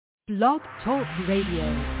Blog Talk Radio.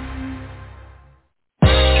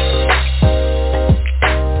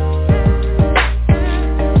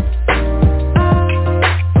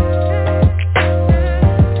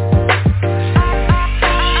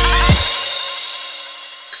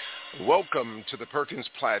 Welcome to the Perkins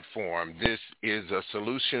platform. This is a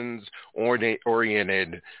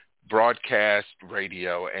solutions-oriented broadcast,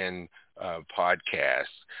 radio, and podcast.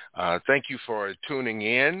 Thank you for tuning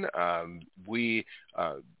in. We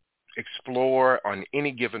explore on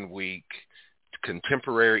any given week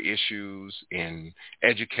contemporary issues in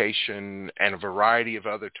education and a variety of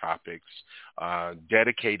other topics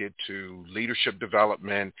dedicated to leadership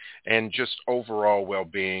development and just overall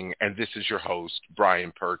well-being. And this is your host,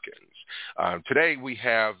 Brian Perkins. Today we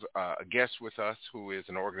have a guest with us who is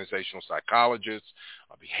an organizational psychologist,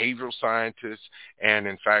 a behavioral scientist, and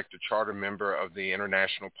in fact a charter member of the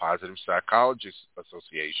International Positive Psychologists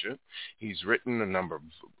Association. He's written a number of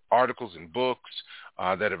articles and books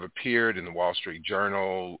that have appeared in the Wall Street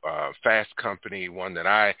Journal, Fast Company, one that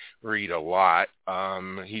I read a lot.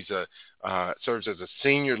 He's serves as a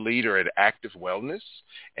senior leader at Active Wellness,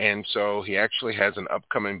 and so he actually has an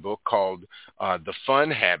upcoming book called The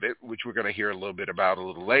Fun Habit, which we're going to hear a little bit about a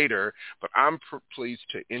little later. But I'm pleased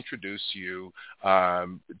to introduce you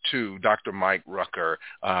to Dr. Mike Rucker.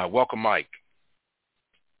 Welcome, Mike.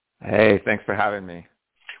 Hey, thanks for having me.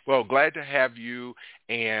 Well, glad to have you.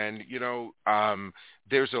 And,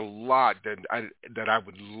 there's a lot that I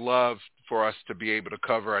would love for us to be able to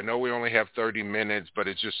cover. I know we only have 30 minutes, but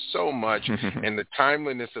it's just so much. And the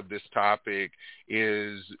timeliness of this topic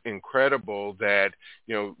is incredible that,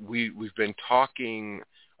 we've been talking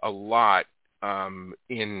a lot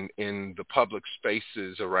in the public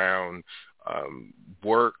spaces around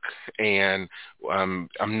work, and I'm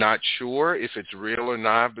not sure if it's real or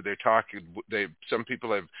not, but some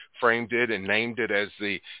people have framed it and named it as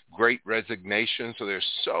the Great Resignation. So there's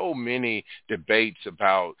so many debates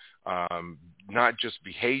about not just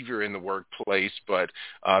behavior in the workplace, but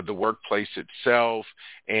the workplace itself.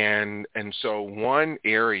 And so one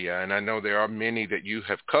area, and I know there are many that you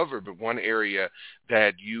have covered, but one area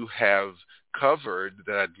that you have covered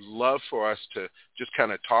that I'd love for us to just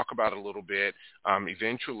kind of talk about a little bit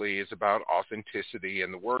eventually is about authenticity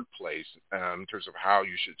in the workplace in terms of how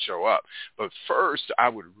you should show up. But first, I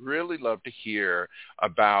would really love to hear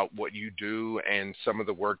about what you do and some of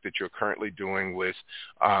the work that you're currently doing with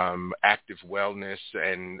Active Wellness,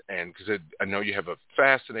 and because I know you have a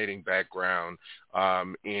fascinating background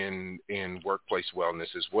in workplace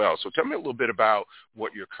wellness as well. So tell me a little bit about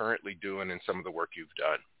what you're currently doing and some of the work you've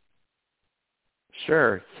done.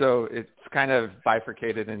 Sure. So it's kind of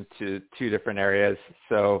bifurcated into two different areas.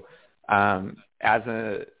 So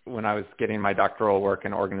when I was getting my doctoral work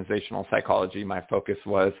in organizational psychology, my focus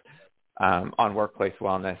was on workplace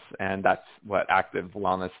wellness, and that's what Active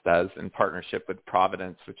Wellness does in partnership with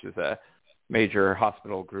Providence, which is a major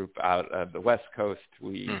hospital group out of the West Coast.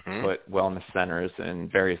 We put wellness centers in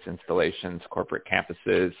various installations, corporate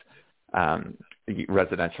campuses,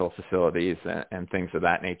 residential facilities, and things of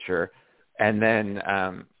that nature. And then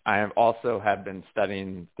I also have been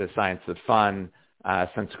studying the science of fun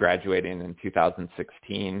since graduating in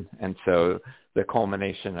 2016. And so the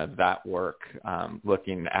culmination of that work,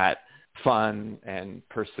 looking at fun and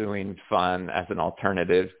pursuing fun as an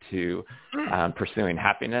alternative to pursuing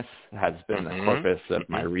happiness, has been the corpus of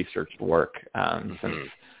my research work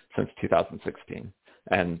since 2016,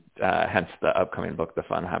 and hence the upcoming book, The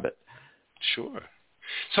Fun Habit. Sure.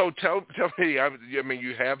 So tell me,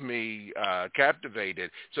 you have me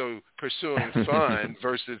captivated. So pursuing fun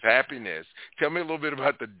versus happiness. Tell me a little bit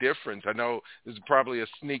about the difference. I know this is probably a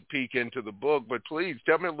sneak peek into the book, but please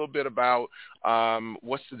tell me a little bit about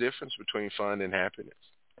what's the difference between fun and happiness.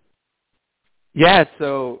 Yeah,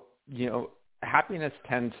 so, happiness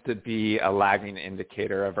tends to be a lagging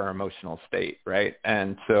indicator of our emotional state, right?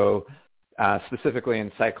 And so specifically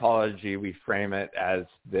in psychology, we frame it as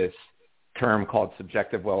this term called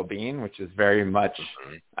subjective well-being, which is very much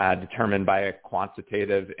determined by a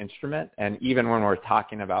quantitative instrument. And even when we're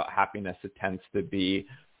talking about happiness, it tends to be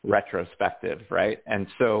retrospective, right? And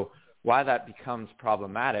so why that becomes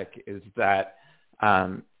problematic is that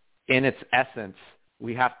in its essence,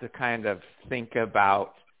 we have to kind of think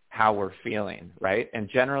about how we're feeling, right? And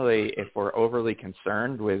generally, if we're overly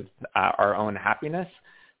concerned with our own happiness,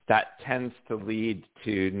 that tends to lead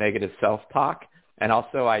to negative self-talk, and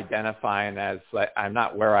also identifying as like, I'm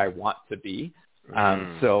not where I want to be,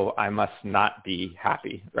 so I must not be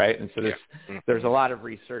happy, right? And so there's a lot of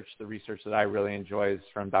research. The research that I really enjoy is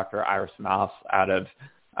from Dr. Iris Mouse out of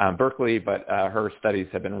Berkeley, but her studies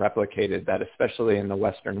have been replicated that especially in the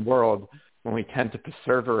Western world, when we tend to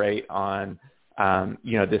perseverate on,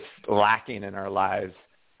 this lacking in our lives,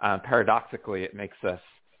 paradoxically, it makes us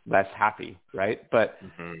less happy, right? But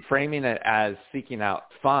framing it as seeking out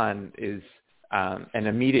fun is an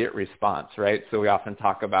immediate response, right? So we often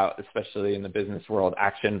talk about, especially in the business world,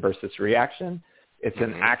 action versus reaction. It's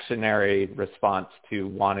an actionary response to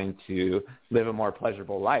wanting to live a more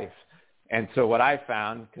pleasurable life. And so what I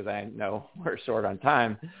found, because I know we're short on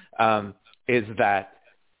time, is that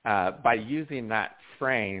by using that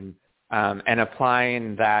frame and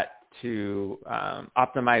applying that to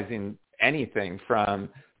optimizing anything from,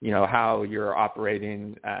 how you're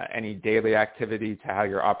operating any daily activity to how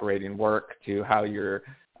you're operating work to how you're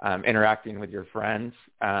interacting with your friends,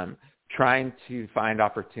 trying to find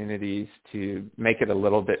opportunities to make it a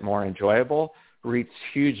little bit more enjoyable reaps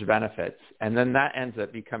huge benefits. And then that ends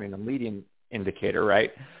up becoming a leading indicator,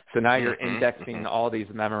 right? So now you're indexing all these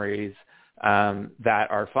memories that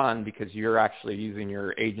are fun because you're actually using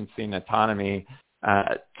your agency and autonomy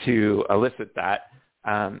to elicit that.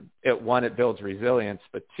 It builds resilience,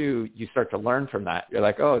 but two, you start to learn from that. You're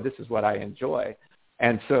like, oh, this is what I enjoy.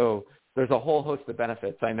 And so there's a whole host of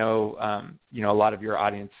benefits. I know, a lot of your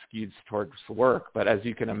audience skews towards work, but as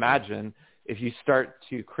you can imagine, if you start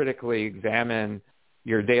to critically examine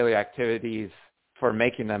your daily activities for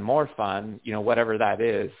making them more fun, whatever that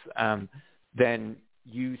is, then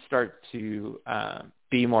you start to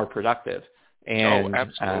be more productive. And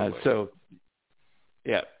absolutely.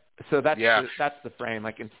 So that's the frame.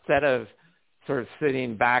 Like, instead of sort of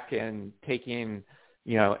sitting back and taking,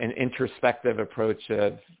 an introspective approach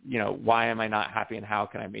of, why am I not happy and how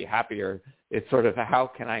can I be happier? It's sort of how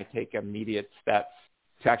can I take immediate steps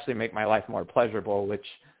to actually make my life more pleasurable, which,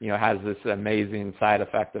 has this amazing side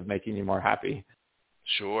effect of making you more happy.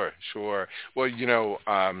 Sure. Well,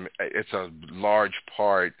 it's a large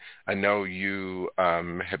part. I know you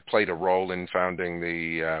have played a role in founding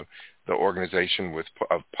the organization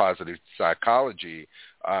of positive psychology.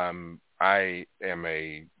 I am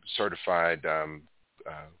a certified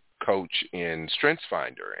coach in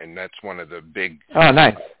StrengthsFinder, and that's one of the big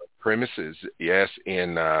premises, yes,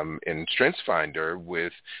 in StrengthsFinder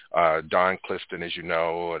with Don Clifton, as you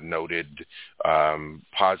know, a noted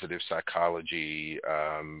positive psychology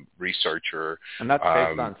researcher. And that's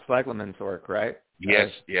based on Seligman's work, right?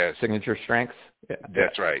 Yes. Signature strengths. Yeah.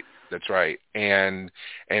 That's right. And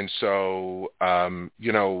so one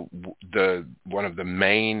of the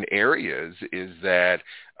main areas is that,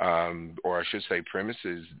 or I should say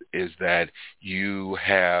premises, is that you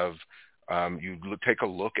have take a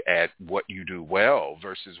look at what you do well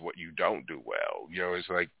versus what you don't do well. It's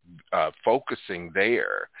like focusing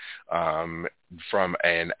there from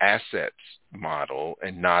an assets model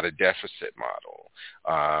and not a deficit model.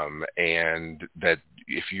 And that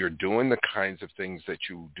if you're doing the kinds of things that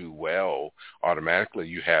you do well, automatically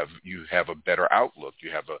you have a better outlook.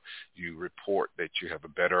 You report that you have a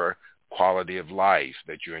better quality of life,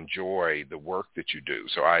 that you enjoy the work that you do.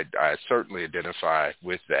 So I certainly identify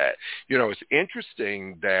with that. It's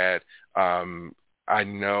interesting that I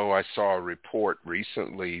know I saw a report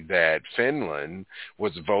recently that Finland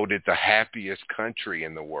was voted the happiest country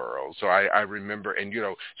in the world. So I remember, and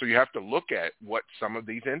so you have to look at what some of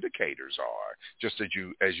these indicators are, just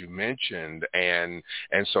as you mentioned, and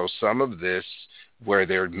so some of this, where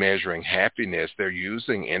they're measuring happiness, they're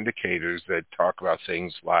using indicators that talk about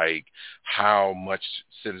things like how much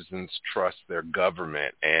citizens trust their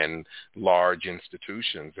government and large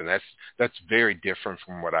institutions. And that's very different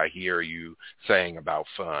from what I hear you saying about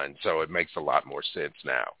fun. So it makes a lot more sense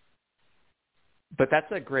now. But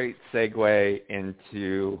that's a great segue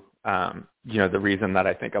into, the reason that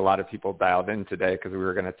I think a lot of people dialed in today, because we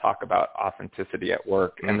were going to talk about authenticity at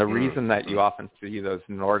work. And the reason that you often see those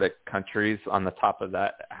Nordic countries on the top of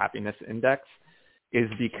that happiness index is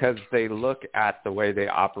because they look at the way they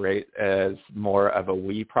operate as more of a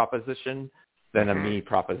we proposition than a me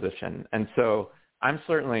proposition. And so I'm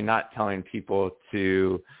certainly not telling people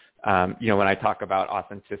to, when I talk about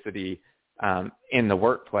authenticity in the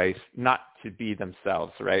workplace, not to be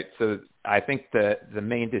themselves, right? So I think the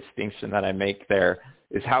main distinction that I make there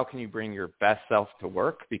is how can you bring your best self to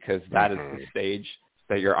work, because that is the stage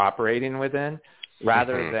that you're operating within,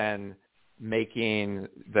 rather than making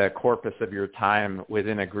the corpus of your time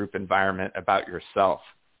within a group environment about yourself,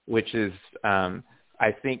 which is,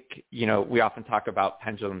 I think, we often talk about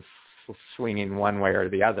pendulums swinging one way or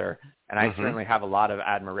the other, and I certainly have a lot of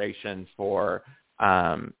admiration for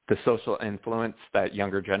the social influence that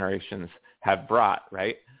younger generations have brought,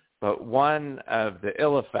 right? But one of the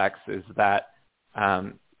ill effects is that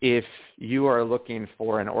if you are looking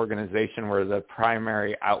for an organization where the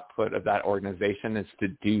primary output of that organization is to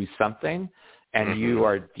do something, and you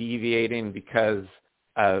are deviating because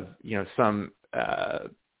of, some,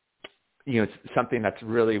 something that's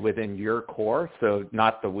really within your core, so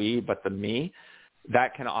not the we, but the me,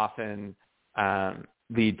 that can often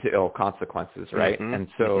lead to ill consequences, right? And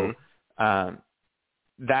so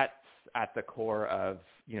that's at the core of,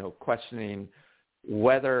 questioning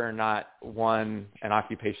whether or not, one, an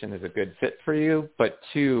occupation is a good fit for you, but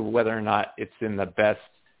two, whether or not it's in the best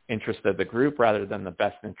interest of the group rather than the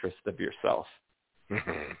best interest of yourself.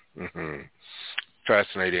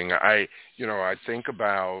 Fascinating. I think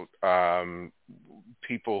about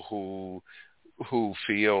people who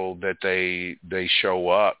feel that they show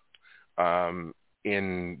up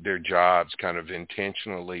in their jobs kind of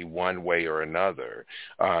intentionally one way or another.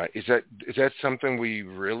 Is that something we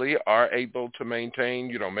really are able to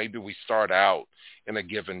maintain? Maybe we start out in a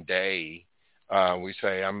given day. We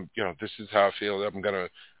say, this is how I feel.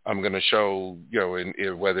 I'm gonna show,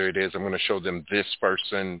 in whether it is, I'm gonna show them this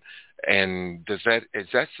person. And is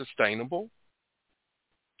that sustainable?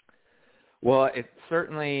 Well, it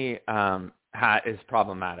certainly is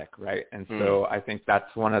problematic, right? And so I think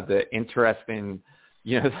that's one of the interesting,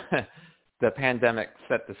 the pandemic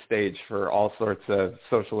set the stage for all sorts of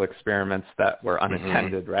social experiments that were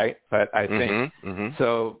unattended, right? But I think,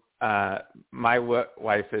 so my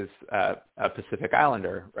wife is a Pacific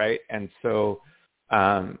Islander, right? And so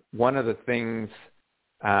one of the things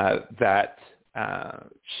that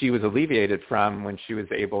she was alleviated from when she was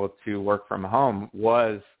able to work from home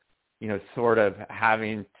was, sort of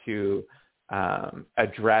having to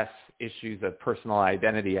address issues of personal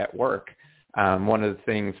identity at work. One of the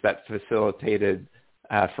things that facilitated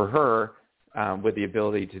for her with the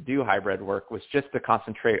ability to do hybrid work was just to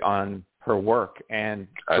concentrate on her work and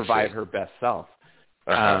provide her best self.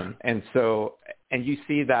 And you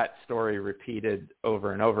see that story repeated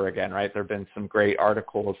over and over again, right? There have been some great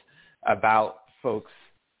articles about folks,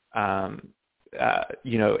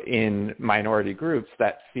 in minority groups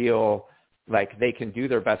that feel like they can do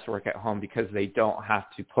their best work at home because they don't have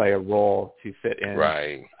to play a role to fit in,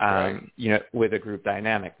 with a group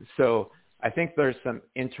dynamic. So I think there's some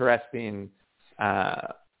interesting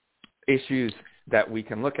issues that we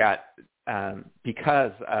can look at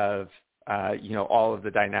because of, all of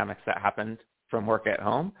the dynamics that happened from work at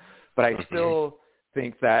home. But I still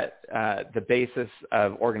think that the basis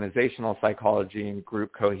of organizational psychology and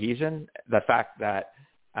group cohesion, the fact that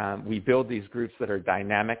we build these groups that are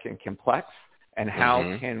dynamic and complex, and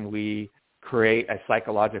how can we create a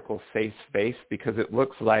psychological safe space, because it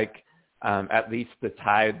looks like at least the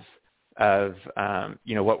tides of,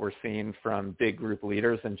 what we're seeing from big group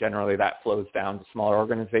leaders, and generally that flows down to smaller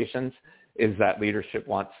organizations, is that leadership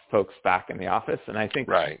wants folks back in the office. And I think,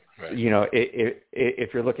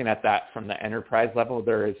 if you're looking at that from the enterprise level,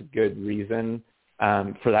 there is good reason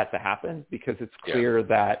for that to happen, because it's clear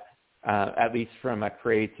that at least from a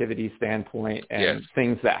creativity standpoint and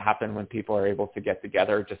things that happen when people are able to get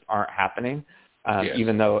together just aren't happening.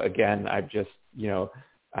 Even though, again, I've just,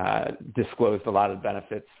 disclosed a lot of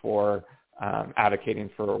benefits for advocating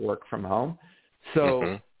for work from home.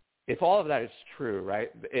 So if all of that is true,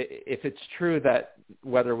 right, if it's true that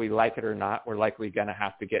whether we like it or not, we're likely going to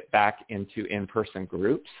have to get back into in-person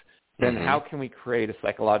groups, then how can we create a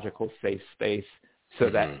psychological safe space so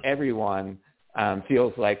that everyone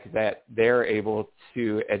feels like that they're able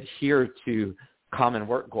to adhere to common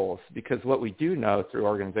work goals? Because what we do know through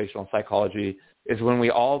organizational psychology is when we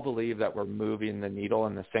all believe that we're moving the needle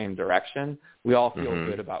in the same direction, we all feel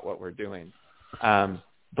good about what we're doing.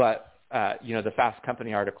 But the Fast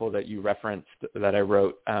Company article that you referenced that I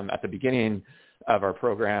wrote at the beginning of our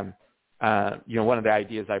program, one of the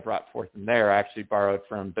ideas I brought forth in there I actually borrowed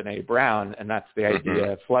from Brene Brown, and that's the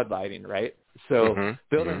idea of floodlighting, right? So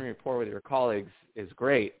building rapport with your colleagues is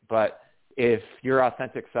great, but if your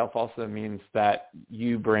authentic self also means that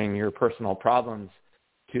you bring your personal problems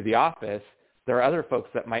to the office, there are other folks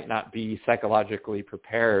that might not be psychologically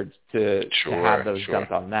prepared to have those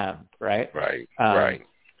dumped on them, right? Right.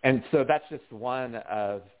 And so that's just one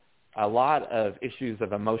of a lot of issues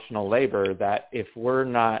of emotional labor that if we're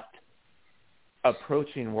not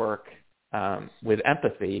approaching work with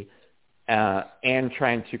empathy and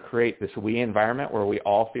trying to create this we environment where we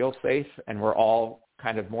all feel safe and we're all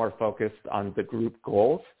kind of more focused on the group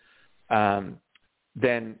goals,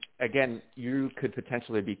 then, again, you could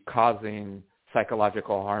potentially be causing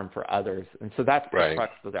psychological harm for others. And so that's the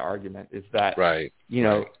crux of the argument, is that,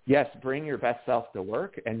 yes, bring your best self to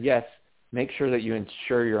work, and yes, make sure that you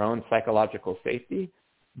ensure your own psychological safety.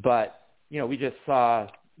 But, we just saw,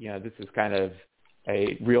 this is kind of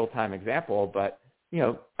a real-time example, but,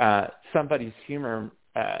 somebody's humor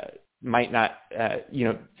might not,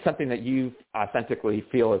 something that you authentically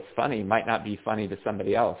feel is funny might not be funny to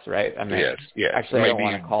somebody else, right? I mean, yes. actually, I don't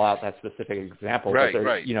want to call out that specific example, right, but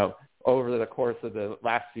right. Over the course of the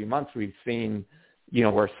last few months, we've seen,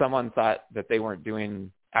 where someone thought that they weren't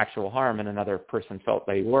doing actual harm and another person felt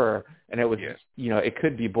they were, and it was, it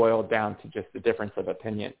could be boiled down to just a difference of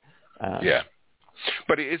opinion.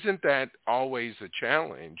 But isn't that always a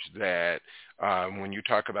challenge that when you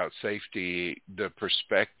talk about safety, the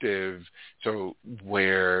perspective, so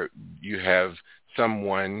where you have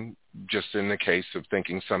someone, just in the case of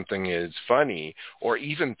thinking something is funny, or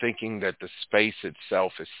even thinking that the space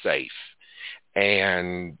itself is safe.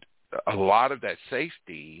 And a lot of that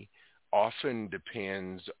safety often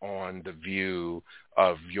depends on the view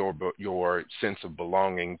of your sense of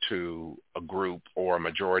belonging to a group or a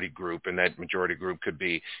majority group, and that majority group could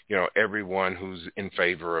be, everyone who's in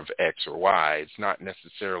favor of X or Y. It's not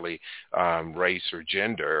necessarily race or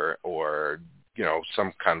gender or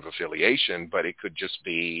some kind of affiliation, but it could just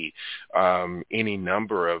be any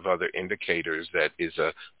number of other indicators that is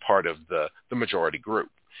a part of the majority group.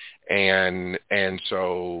 And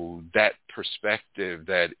so that perspective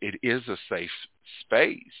that it is a safe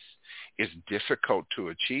space is difficult to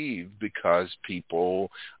achieve because people,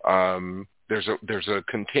 there's a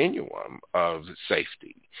continuum of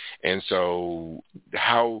safety. And so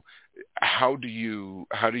how do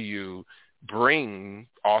you bring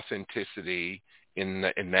authenticity in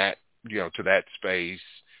that, to that space,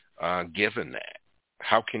 given that?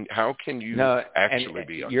 How can you actually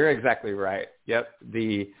be? You're exactly right. Yep.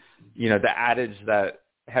 The adage that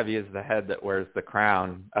heavy is the head that wears the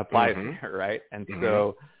crown applies here, right? And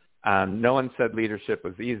so no one said leadership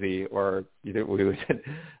was easy, or we would,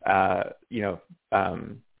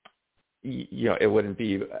 it wouldn't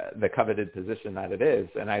be the coveted position that it is.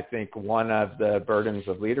 And I think one of the burdens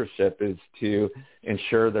of leadership is to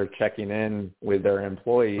ensure they're checking in with their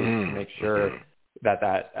employees to make sure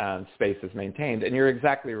that space is maintained. And you're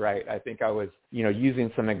exactly right. I think I was,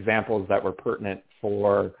 using some examples that were pertinent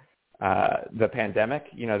for the pandemic,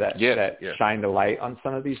 that shined a light on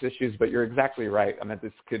some of these issues. But you're exactly right. I mean,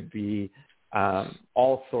 this could be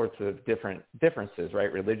all sorts of differences,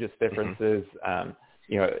 right? Religious differences.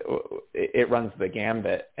 It runs the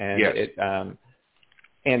gambit, and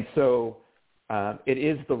it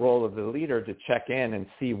is the role of the leader to check in and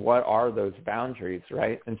see what are those boundaries,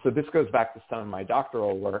 right? And so this goes back to some of my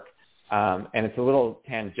doctoral work, and it's a little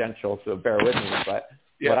tangential, so bear with me. But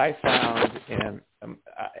what I found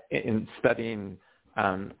in studying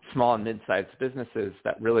small and mid-sized businesses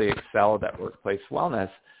that really excelled at workplace wellness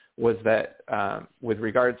was that with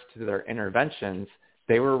regards to their interventions,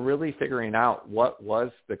 they were really figuring out what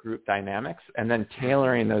was the group dynamics and then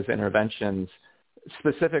tailoring those interventions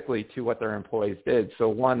specifically to what their employees did. So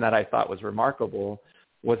one that I thought was remarkable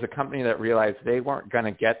was a company that realized they weren't going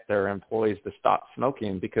to get their employees to stop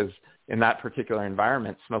smoking because in that particular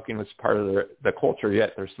environment, smoking was part of the culture,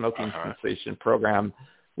 yet their smoking cessation program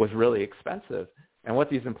was really expensive. And what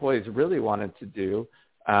these employees really wanted to do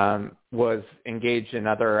was engage in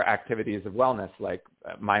other activities of wellness like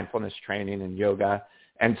mindfulness training and yoga.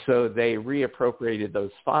 And so they reappropriated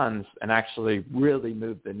those funds and actually really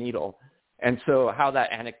moved the needle. And so how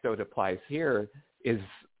that anecdote applies here is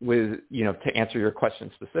with, to answer your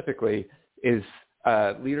question specifically, is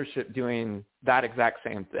leadership doing that exact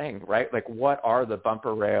same thing, right? Like what are the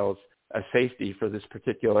bumper rails of safety for this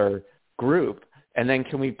particular group? And then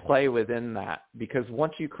can we play within that? Because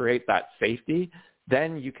once you create that safety,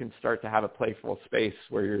 then you can start to have a playful space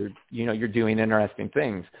where you're doing interesting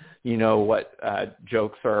things. What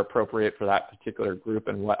jokes are appropriate for that particular group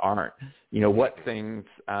and what aren't. What things,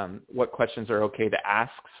 what questions are okay to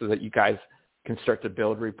ask so that you guys can start to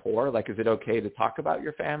build rapport. Like, is it okay to talk about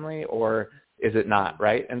your family or is it not,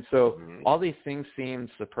 right? And so all these things seem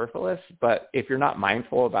superfluous, but if you're not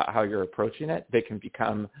mindful about how you're approaching it, they can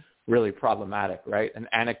become really problematic, right? An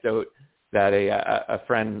anecdote that a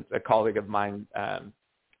friend, a colleague of mine,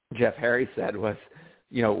 Jeff Harry said was,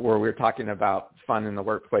 where we were talking about fun in the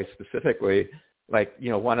workplace specifically, like,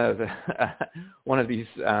 one of these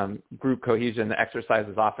group cohesion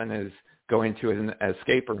exercises often is going to an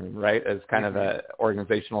escape room, right, as kind of a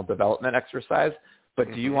organizational development exercise. But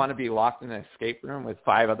do you want to be locked in an escape room with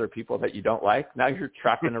 5 other people that you don't like? Now you're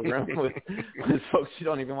trapped in a room with folks you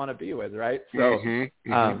don't even want to be with, right? So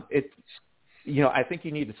it's, I think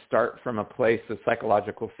you need to start from a place of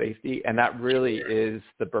psychological safety, and that really is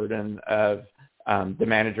the burden of the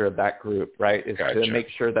manager of that group, right, is to make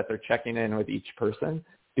sure that they're checking in with each person.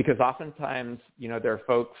 Because oftentimes, there are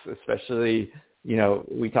folks, especially,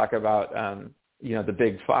 we talk about the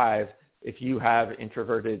big five, if you have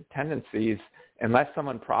introverted tendencies, unless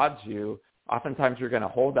someone prods you, oftentimes you're going to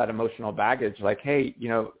hold that emotional baggage like, hey,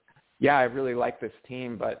 yeah, I really like this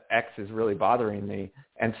team, but X is really bothering me.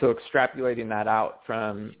 And so extrapolating that out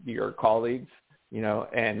from your colleagues,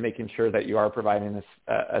 and making sure that you are providing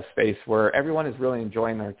a space where everyone is really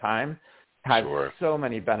enjoying their time has so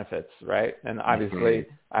many benefits, right? And obviously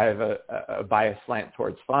I have a bias slant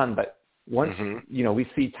towards fun, but once, we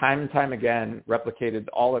see time and time again replicated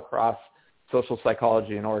all across social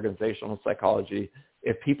psychology and organizational psychology,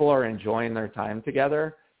 if people are enjoying their time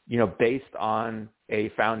together, based on a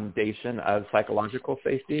foundation of psychological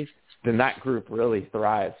safety, then that group really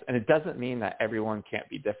thrives. And it doesn't mean that everyone can't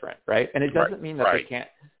be different, right? And it doesn't mean that they can't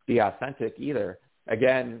be authentic either.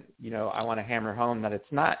 Again, I want to hammer home that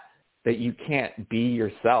it's not that you can't be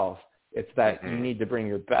yourself. It's that you need to bring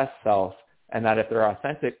your best self, and that if there are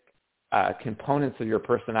authentic components of your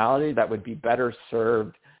personality that would be better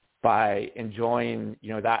served by enjoying,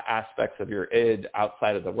 that aspects of your id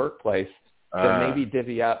outside of the workplace, then maybe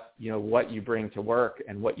divvy up, what you bring to work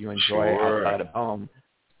and what you enjoy outside of home.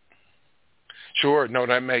 Sure. No,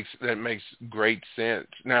 that makes great sense.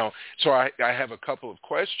 Now, so I have a couple of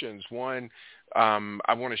questions. One,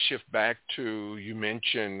 I want to shift back to, you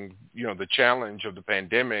mentioned, the challenge of the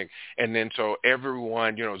pandemic. And then so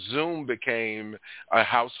everyone, Zoom became a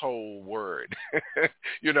household word.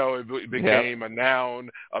 It became a noun,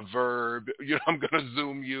 a verb. I'm going to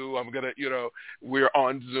Zoom you. I'm going to, we're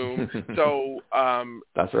on Zoom. So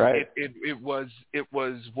that's right. It was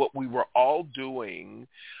what we were all doing.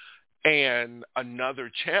 And another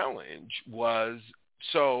challenge was,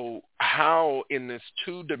 so how in this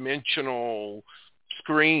two-dimensional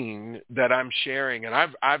screen that I'm sharing, and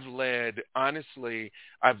I've led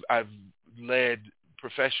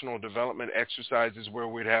professional development exercises where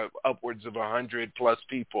we'd have upwards of 100 plus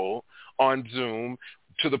people on Zoom,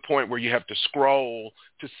 to the point where you have to scroll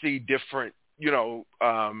to see different,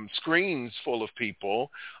 screens full of people.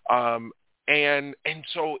 And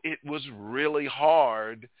so it was really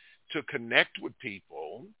hard to connect with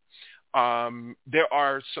people. There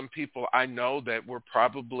are some people I know that were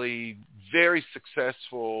probably very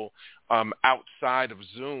successful outside of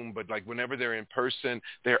Zoom, but like whenever they're in person,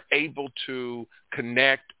 they're able to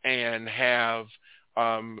connect and have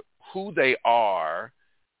who they are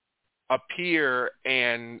appear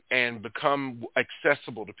and become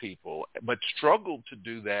accessible to people, but struggle to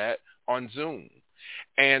do that on Zoom.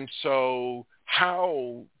 And so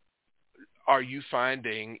how are you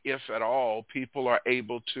finding, if at all, people are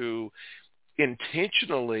able to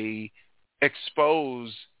intentionally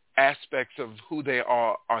expose aspects of who they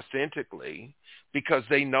are authentically, because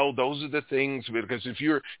they know those are the things? Because if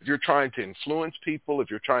you're trying to influence people, if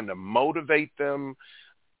you're trying to motivate them,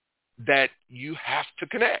 that you have to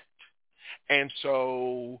connect. And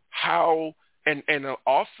so how, and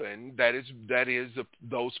often that is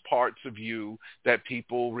those parts of you that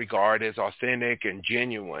people regard as authentic and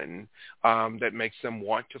genuine, that makes them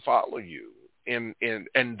want to follow you. And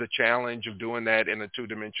the challenge of doing that in a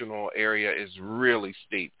two-dimensional area is really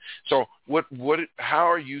steep. So how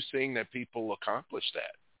are you seeing that people accomplish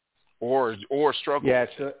that, or struggle? Yeah,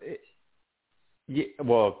 so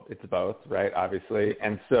well, it's both, right? Obviously,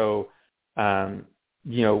 and so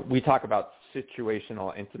we talk about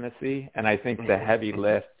situational intimacy, and I think the heavy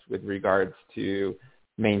lift with regards to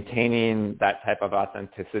maintaining that type of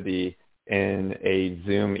authenticity in a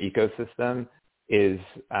Zoom ecosystem is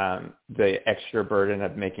the extra burden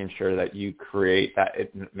of making sure that you create that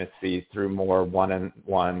intimacy through more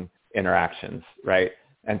one-on-one interactions, right?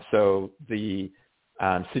 And so the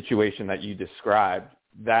situation that you described,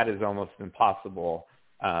 that is almost impossible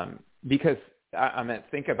because,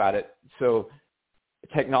 think about it. So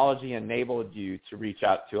technology enabled you to reach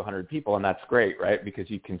out to 100 people, and that's great, right? Because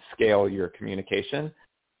you can scale your communication.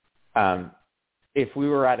 If we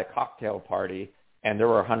were at a cocktail party and there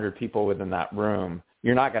were 100 people within that room,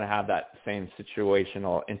 you're not going to have that same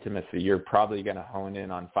situational intimacy. You're probably going to hone in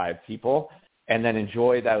on 5 people and then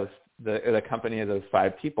enjoy the company of those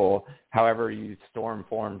 5 people, however you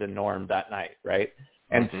formed and normed that night, right?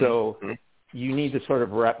 And so you need to sort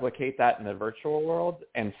of replicate that in the virtual world.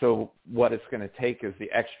 And so what it's going to take is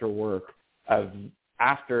the extra work of,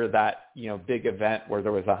 after that, big event where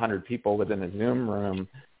there was 100 people within a Zoom room,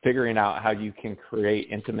 figuring out how you can create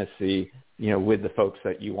intimacy, with the folks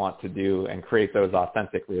that you want to do and create those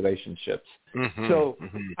authentic relationships. So,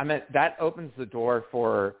 that opens the door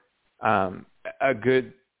for a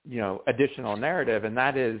good, additional narrative. And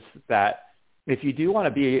that is that if you do want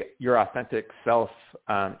to be your authentic self,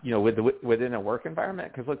 within a work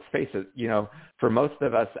environment, because let's face it, for most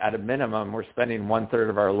of us at a minimum, we're spending 1/3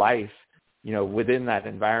 of our life within that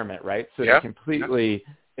environment, right? So Yeah. to completely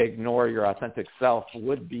ignore your authentic self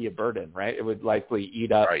would be a burden, right? It would likely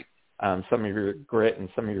eat up Right. some of your grit and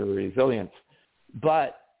some of your resilience.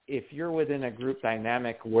 But if you're within a group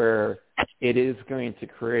dynamic where it is going to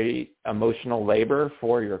create emotional labor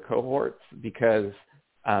for your cohorts because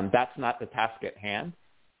that's not the task at hand,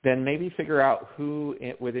 then maybe figure out who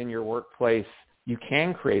within your workplace you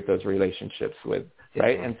can create those relationships with,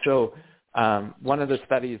 right? Mm-hmm. And so one of the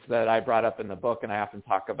studies that I brought up in the book and I often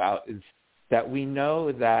talk about is that we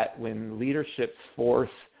know that when leaderships force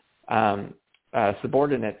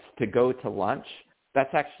subordinates to go to lunch,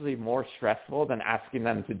 that's actually more stressful than asking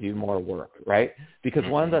them to do more work, right? Because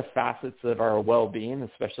one of the facets of our well-being,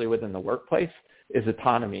 especially within the workplace, is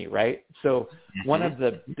autonomy, right? So one of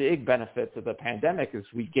the big benefits of the pandemic is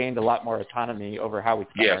we gained a lot more autonomy over how we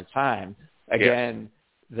spend our time. Again,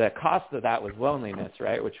 the cost of that was loneliness,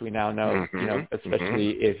 right? Which we now know,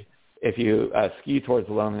 especially if you skew towards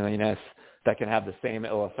loneliness, that can have the same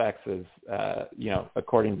ill effects as,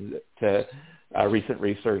 according to recent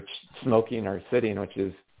research, smoking or sitting, which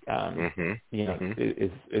is,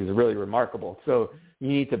 is really remarkable. So you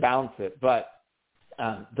need to balance it. But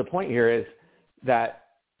the point here is that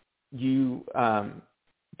you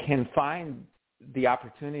can find the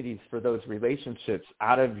opportunities for those relationships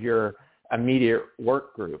out of your immediate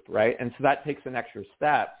work group, right? And so that takes an extra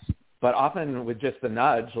step. But often with just a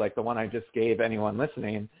nudge, like the one I just gave anyone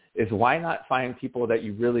listening, is why not find people that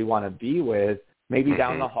you really want to be with, maybe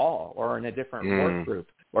down the hall or in a different work group,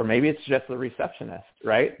 or maybe it's just the receptionist,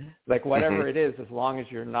 right? Like whatever it is, as long as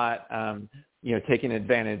you're not, taking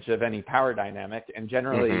advantage of any power dynamic. And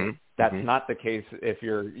generally that's not the case if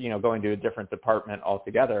you're, going to a different department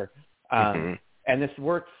altogether. And this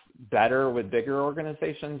works better with bigger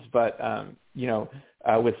organizations, but,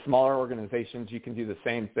 with smaller organizations, you can do the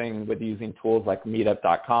same thing with using tools like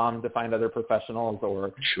meetup.com to find other professionals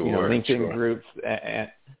or, LinkedIn groups. And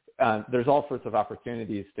there's all sorts of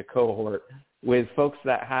opportunities to cohort with folks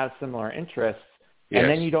that have similar interests. And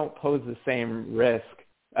then you don't pose the same risk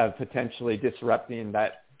of potentially disrupting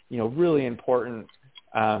that, really important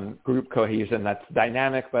group cohesion that's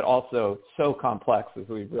dynamic, but also so complex as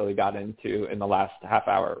we've really got into in the last half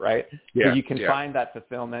hour, right? So you can find that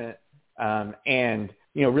fulfillment and,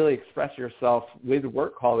 really express yourself with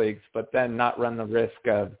work colleagues, but then not run the risk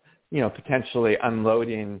of, potentially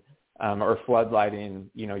unloading or floodlighting,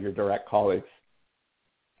 your direct colleagues.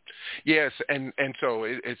 Yes, and so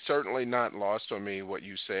it's certainly not lost on me what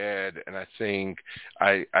you said, and I think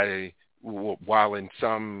while in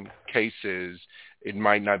some cases it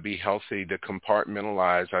might not be healthy to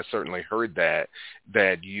compartmentalize, I certainly heard that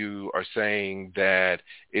you are saying that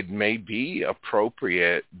it may be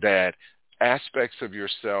appropriate that aspects of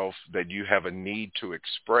yourself that you have a need to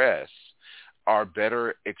express are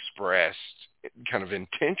better expressed kind of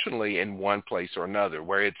intentionally in one place or another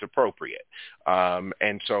where it's appropriate.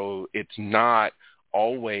 And so it's not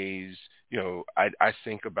always, I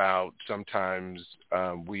think about sometimes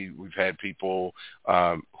we've had people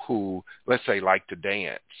who, let's say, like to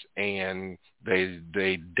dance, and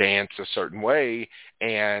they dance a certain way,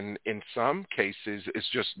 and in some cases it's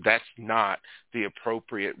just that's not the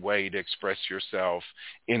appropriate way to express yourself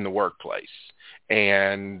in the workplace.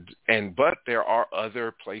 But there are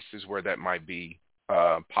other places where that might be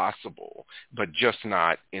possible, but just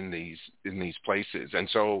not in these places. And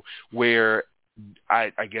so where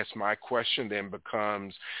I guess my question then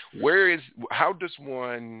becomes, how does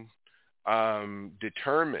one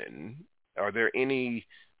determine, are there any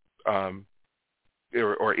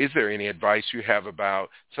or is there any advice you have about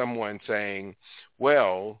someone saying,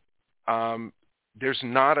 well, there's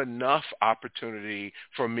not enough opportunity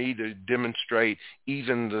for me to demonstrate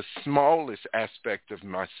even the smallest aspect of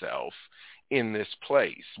myself in this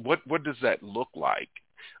place? What does that look like?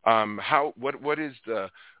 What is the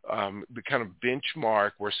kind of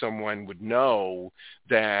benchmark where someone would know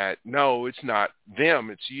that no, it's not them,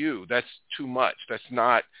 it's you. That's too much. That's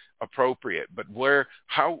not appropriate. But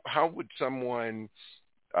how would someone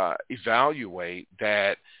evaluate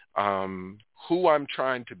that who I'm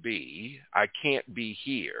trying to be, I can't be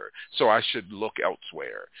here, so I should look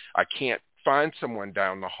elsewhere. I can't find someone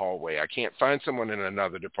down the hallway. I can't find someone in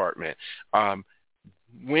another department.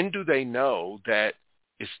 When do they know that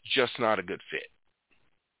it's just not a good fit?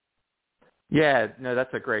 Yeah, no,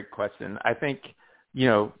 that's a great question. I think,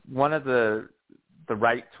 one of the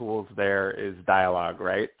right tools there is dialogue,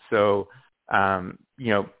 right? So, talking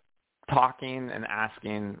and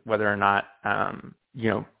asking whether or not,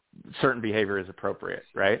 certain behavior is appropriate,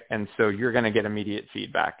 right? And so you're going to get immediate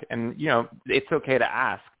feedback. And, it's okay to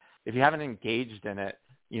ask. If you haven't engaged in it,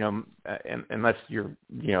 unless you're,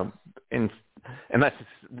 unless it's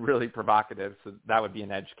really provocative, so that would be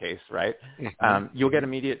an edge case, right? You'll get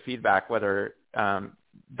immediate feedback whether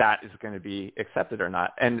that is going to be accepted or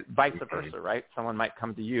not, and vice versa, right? Someone might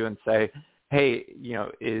come to you and say, hey,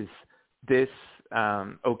 is this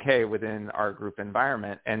okay within our group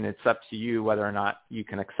environment? And it's up to you whether or not you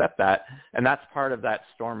can accept that. And that's part of that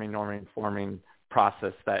storming, norming, forming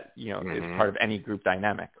process that, is part of any group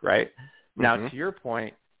dynamic, right? Now, to your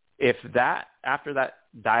point, if after that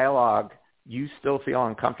dialogue, you still feel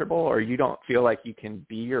uncomfortable or you don't feel like you can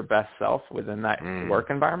be your best self within that work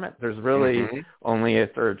environment, there's really only a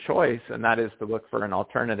third choice, and that is to look for an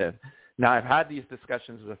alternative. Now, I've had these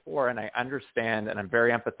discussions before, and I understand, and I'm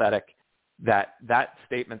very empathetic that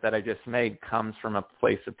statement that I just made comes from a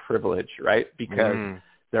place of privilege, right? Because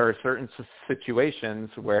there are certain situations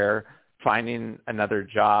where finding another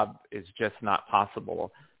job is just not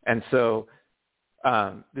possible. And so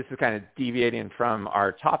this is kind of deviating from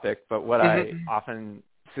our topic, but what I often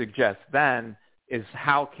suggest then is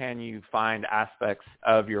how can you find aspects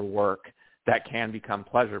of your work that can become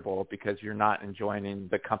pleasurable because you're not enjoying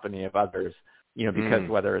the company of others, because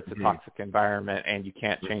whether it's a toxic environment and you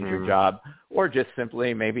can't change your job, or just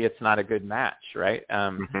simply maybe it's not a good match, right?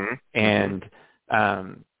 And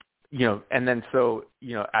then so,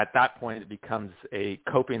 at that point it becomes a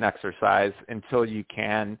coping exercise until you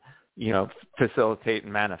can, facilitate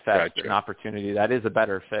and manifest an opportunity that is a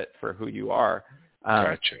better fit for who you are.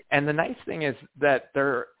 And the nice thing is that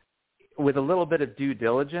with a little bit of due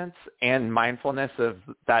diligence and mindfulness of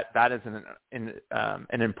that is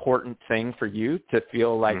an important thing for you to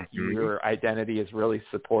feel like your identity is really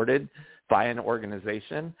supported by an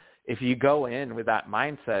organization. If you go in with that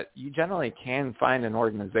mindset, you generally can find an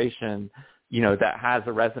organization, that has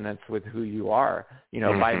a resonance with who you are,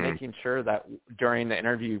 by making sure that during the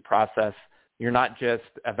interview process, you're not just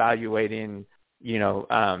evaluating,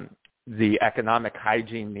 the economic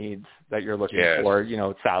hygiene needs that you're looking for,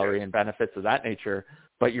 salary and benefits of that nature,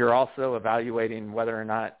 but you're also evaluating whether or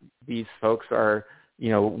not these folks are,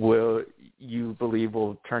 will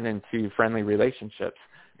turn into friendly relationships.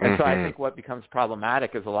 And so I think what becomes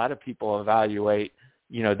problematic is a lot of people evaluate,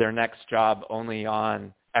 their next job only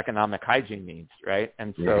on economic hygiene needs, right?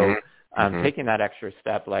 And so taking that extra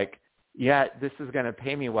step, like, this is going to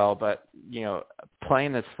pay me well, but,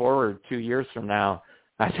 playing this forward 2 years from now,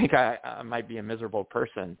 I think I might be a miserable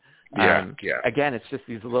person. Again, it's just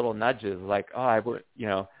these little nudges like, I would,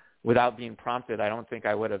 without being prompted, I don't think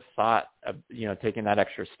I would have thought of, taking that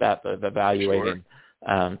extra step of evaluating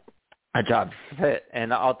a job fit.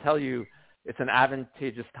 And I'll tell you, it's an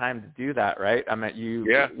advantageous time to do that, right?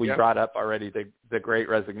 We brought up already the Great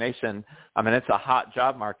Resignation. It's a hot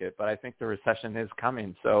job market, but I think the recession is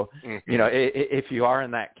coming. So, if you are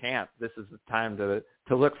in that camp, this is the time to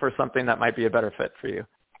look for something that might be a better fit for you.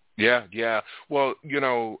 Yeah. Well,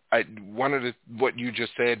 what you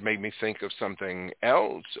just said made me think of something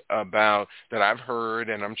else about that I've heard,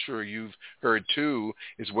 and I'm sure you've heard too,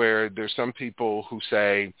 is where there's some people who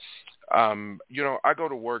say, I go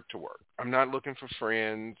to work. I'm not looking for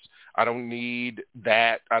friends. I don't need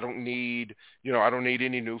that. I don't need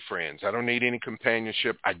any new friends. I don't need any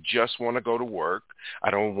companionship. I just want to go to work.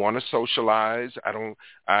 I don't want to socialize.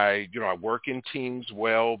 I work in teams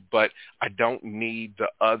well, but I don't need the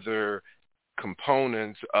other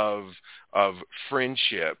components of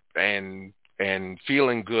friendship and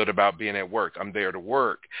feeling good about being at work. I'm there to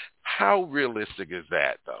work. How realistic is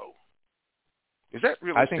that, though? Is that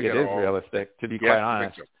realistic? I think it is realistic, to be quite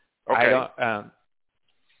honest. So. Okay. I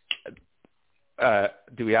don't.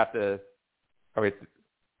 Do we have to?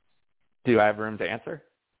 Do I have room to answer?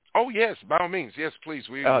 Oh yes, by all means. Yes, please.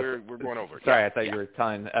 We're going over. Sorry, I thought you were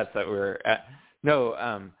telling us that we were. No,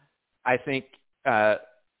 I think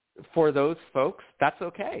for those folks, that's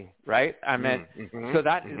okay, right? So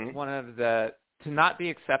that is one of to not be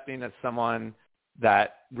accepting of someone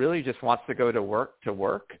that really just wants to go to work.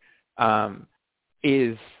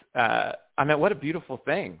 Is what a beautiful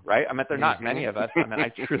thing, right? there are not many of us.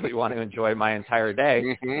 I truly want to enjoy my entire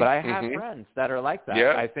day, but I have friends that are like that.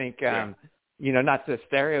 I think, not to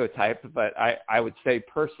stereotype, but I would say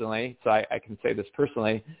personally, so I can say this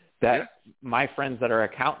personally, that my friends that are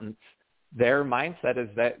accountants, their mindset is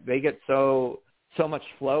that they get so much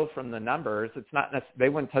flow from the numbers. It's not they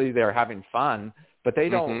wouldn't tell you they're having fun, but they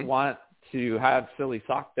don't want to have silly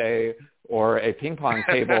sock day or a ping pong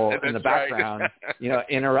table in the background,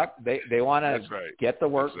 interrupt. They want to get the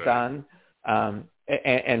work done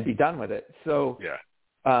and be done with it. So,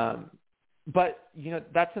 but,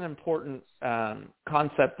 that's an important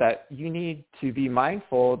concept that you need to be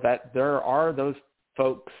mindful that there are those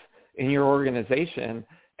folks in your organization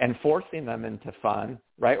and forcing them into fun,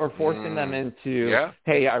 right? Or forcing them into,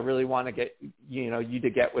 hey, I really want to get, you to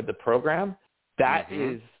get with the program. That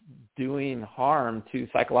is doing harm to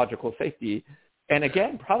psychological safety. And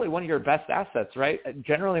again, probably one of your best assets, right?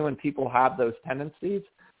 Generally, when people have those tendencies,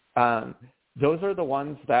 those are the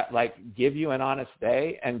ones that like give you an honest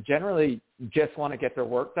day and generally just want to get their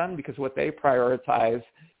work done, because what they prioritize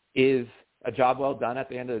is a job well done at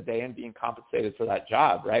the end of the day and being compensated for that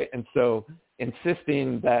job, right? And so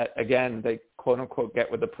insisting that, again, they quote unquote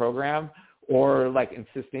get with the program, or like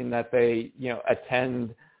insisting that they,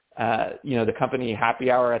 attend, the company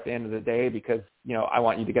happy hour at the end of the day because, I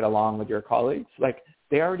want you to get along with your colleagues. Like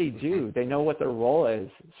they already do. They know what their role is.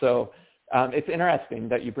 So it's interesting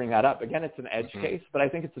that you bring that up. Again, it's an edge case, but I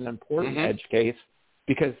think it's an important edge case,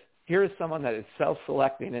 because here is someone that is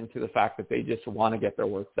self-selecting into the fact that they just want to get their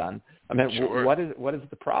work done. I mean, what is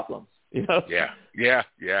the problem? Yeah.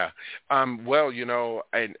 Well,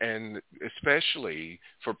 and especially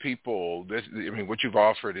for people, what you've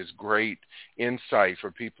offered is great insight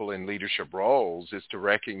for people in leadership roles, is to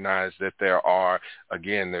recognize that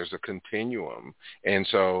there's a continuum. And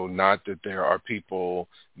so not that there are people,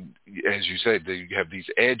 as you said, that you have these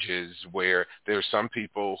edges where there's some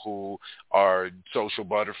people who are social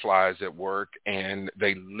butterflies at work and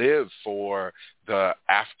they live for the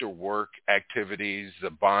after work activities, the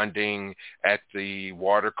bonding at the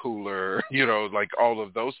water cooler, like all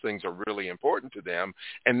of those things are really important to them.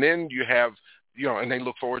 And then you have, and they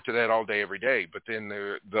look forward to that all day, every day. But then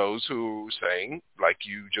there are those who saying, like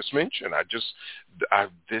you just mentioned,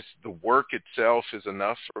 the work itself is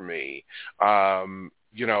enough for me. And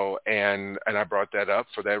I brought that up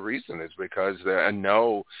for that reason, is because I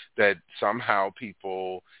know that somehow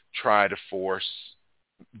people try to force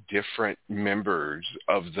different members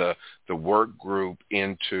of the work group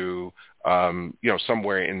into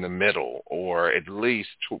somewhere in the middle, or at least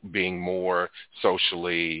being more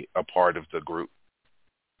socially a part of the group.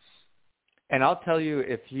 And I'll tell you,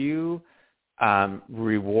 if you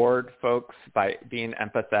reward folks by being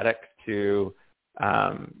empathetic to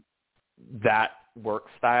that work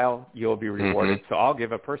style, you'll be rewarded. So I'll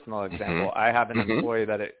give a personal example. I have an employee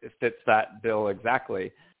that it fits that bill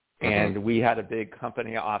exactly. And we had a big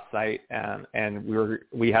company offsite, and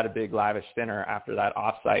we had a big lavish dinner after that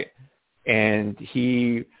offsite. And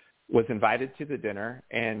he was invited to the dinner,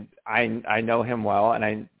 and I know him well,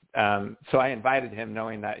 and so I invited him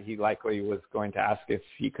knowing that he likely was going to ask if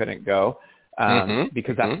he couldn't go,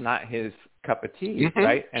 because that's not his cup of tea,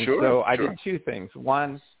 right? And so I did two things.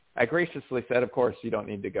 One, I graciously said, of course, you don't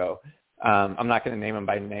need to go. I'm not going to name him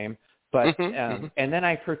by name. But and then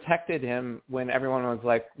I protected him when everyone was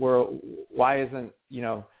like, well, why isn't,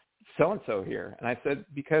 so-and-so here? And I said,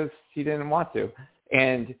 because he didn't want to.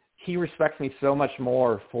 And he respects me so much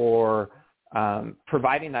more for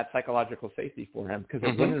providing that psychological safety for him, because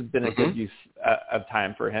it wouldn't have been a good use of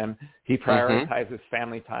time for him. He prioritizes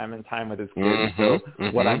family time and time with his kids. So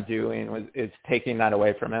what I'm doing is taking that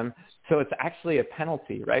away from him. So it's actually a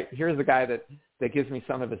penalty, right? Here's a guy that gives me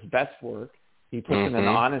some of his best work. He puts in an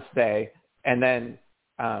honest day, and then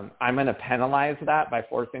I'm going to penalize that by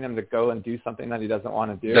forcing him to go and do something that he doesn't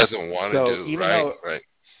want to do. Right.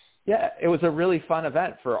 Yeah, it was a really fun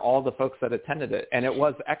event for all the folks that attended it, and it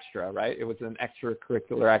was extra, right? It was an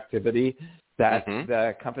extracurricular activity that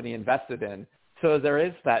the company invested in. So there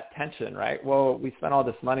is that tension, right? Well, we spent all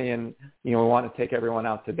this money, and we want to take everyone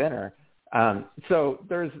out to dinner. So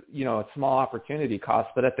there's a small opportunity cost,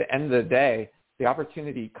 but at the end of the day, the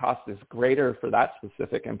opportunity cost is greater for that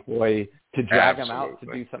specific employee to drag him out to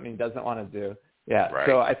do something he doesn't want to do. Yeah. Right.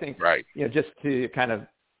 So I think, just to kind of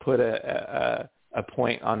put a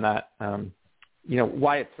point on that,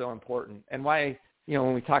 why it's so important, and why,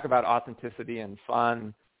 when we talk about authenticity and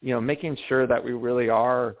fun, making sure that we really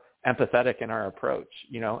are empathetic in our approach,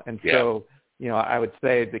 and so, I would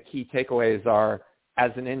say the key takeaways are, as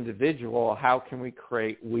an individual, how can we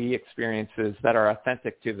create experiences that are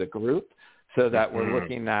authentic to the group, so that we're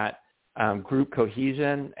looking at group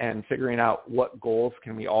cohesion and figuring out what goals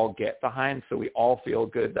can we all get behind, so we all feel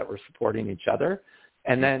good that we're supporting each other.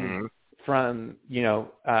 And then from,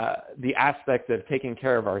 the aspect of taking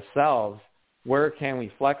care of ourselves, where can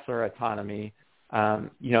we flex our autonomy,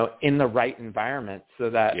 in the right environment, so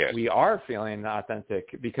that we are feeling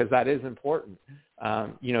authentic, because that is important,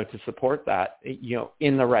 to support that,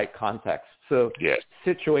 in the right context. So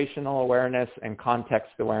situational awareness and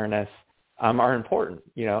context awareness are important,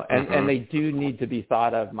 and they do need to be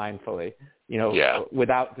thought of mindfully,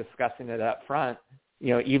 without discussing it up front.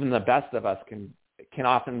 Even the best of us can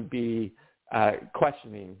often be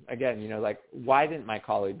questioning again, like, why didn't my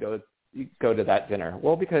colleague go to that dinner?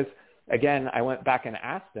 Well, because again, I went back and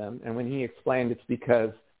asked him, and when he explained it's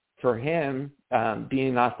because for him,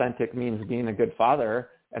 being authentic means being a good father,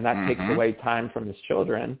 and that takes away time from his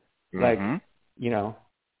children. Like,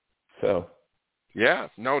 so. Yeah,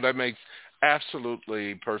 no, that makes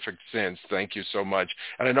absolutely perfect sense. Thank you so much.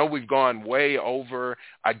 And I know we've gone way over.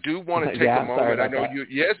 I do want to take a moment. I know you.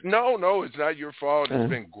 Yes, no, it's not your fault. It's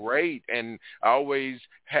been great, and I always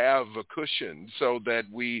have a cushion so that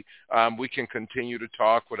we can continue to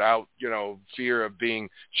talk without fear of being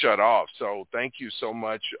shut off. So thank you so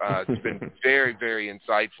much. It's been very, very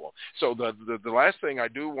insightful. So the last thing I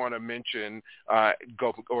do want to mention,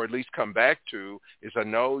 or at least come back to, is I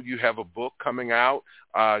know you have a book coming out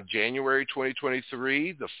January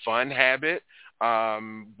 2023, The Fun Habit.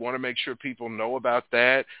 Want to make sure people know about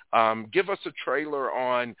that. Give us a trailer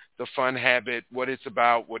on The Fun Habit, what it's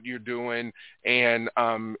about, what you're doing, and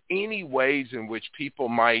any ways in which people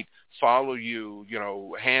might follow you,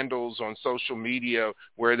 handles on social media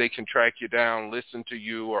where they can track you down, listen to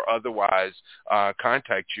you, or otherwise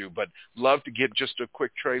contact you. But love to get just a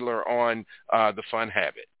quick trailer on The Fun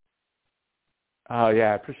Habit. Oh,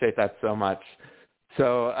 yeah, I appreciate that so much.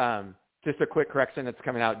 So just a quick correction, it's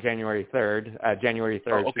coming out January 3rd,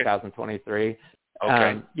 2023.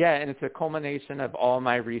 Okay. Yeah, and it's a culmination of all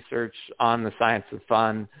my research on the science of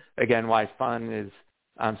fun. Again, why fun is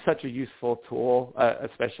such a useful tool,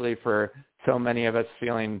 especially for so many of us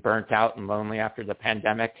feeling burnt out and lonely after the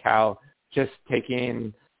pandemic, how just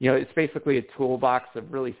taking, it's basically a toolbox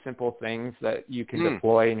of really simple things that you can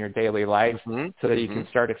deploy in your daily life so that you can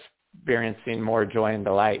start experiencing more joy and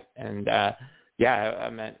delight. And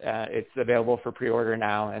it's available for pre-order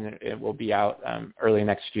now, and it will be out early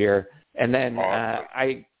next year. And then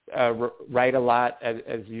I write a lot,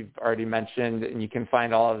 as you've already mentioned, and you can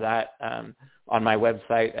find all of that on my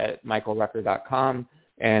website at michaelrucker.com,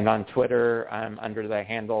 and on Twitter I'm under the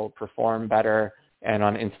handle Perform Better, and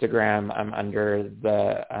on Instagram I'm under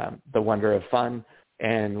the Wonder of Fun,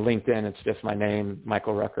 and LinkedIn it's just my name,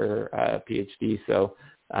 Michael Rucker, PhD. So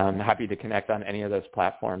I'm happy to connect on any of those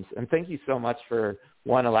platforms. And thank you so much for,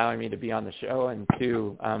 one, allowing me to be on the show, and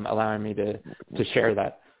two, allowing me to share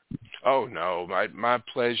that. Oh, no, my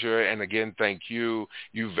pleasure. And again, thank you.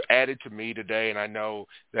 You've added to me today, and I know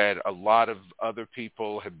that a lot of other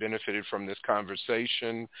people have benefited from this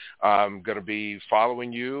conversation. I'm going to be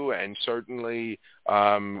following you, and certainly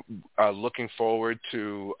looking forward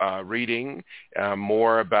to reading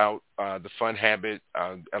more about the Fun Habit.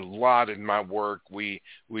 A lot in my work, we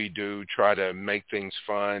do try to make things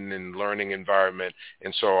fun and learning environment,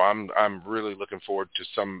 and so I'm really looking forward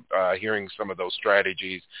to hearing some of those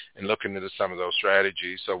strategies and looking into some of those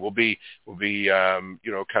strategies. So we'll be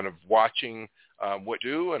kind of watching what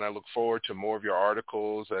you do, and I look forward to more of your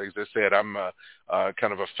articles. As I said, I'm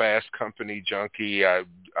kind of a Fast Company junkie. I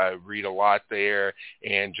read a lot there,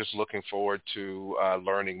 and just looking forward to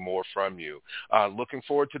learning more from you. Looking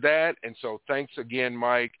forward to that, and so thanks again,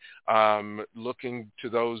 Mike. Looking to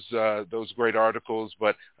those great articles,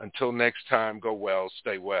 but until next time, go well,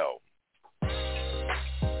 stay well.